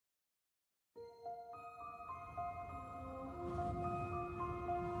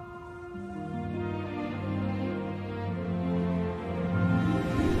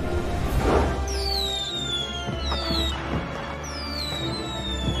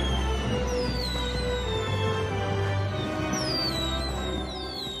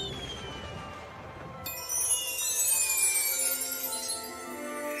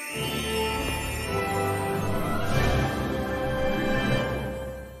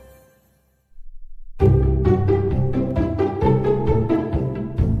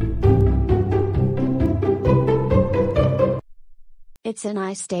It's a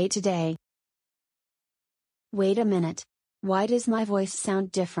nice day today. Wait a minute. Why does my voice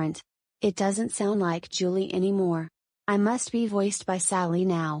sound different? It doesn't sound like Julie anymore. I must be voiced by Sally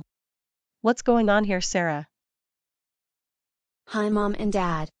now. What's going on here, Sarah? Hi Mom and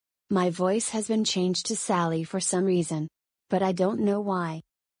Dad. My voice has been changed to Sally for some reason. But I don't know why.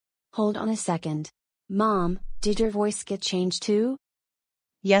 Hold on a second. Mom, did your voice get changed too?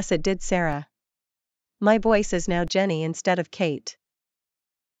 Yes, it did, Sarah. My voice is now Jenny instead of Kate.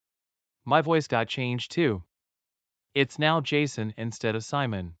 My voice got changed too. It's now Jason instead of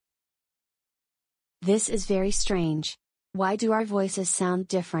Simon. This is very strange. Why do our voices sound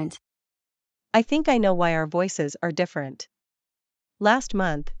different? I think I know why our voices are different. Last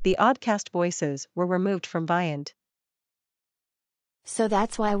month, the Oddcast voices were removed from Viant. So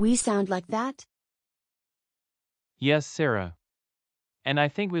that's why we sound like that? Yes, Sarah. And I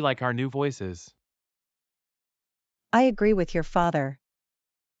think we like our new voices. I agree with your father.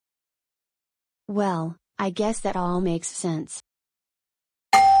 Well, I guess that all makes sense.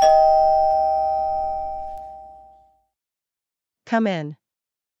 Come in.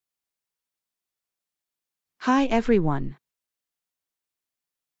 Hi everyone.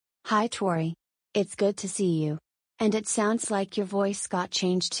 Hi Tori. It's good to see you. And it sounds like your voice got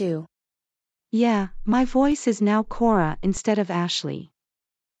changed too. Yeah, my voice is now Cora instead of Ashley.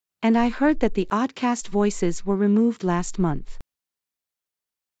 And I heard that the Oddcast voices were removed last month.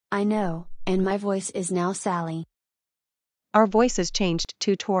 I know, and my voice is now Sally. Our voices changed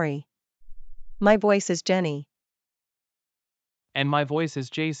to Tori. My voice is Jenny. And my voice is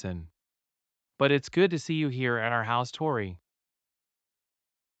Jason. But it's good to see you here at our house, Tori.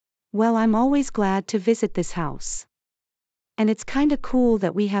 Well, I'm always glad to visit this house. And it's kinda cool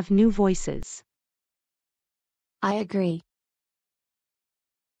that we have new voices. I agree.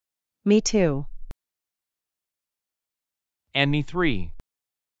 Me too. And me three.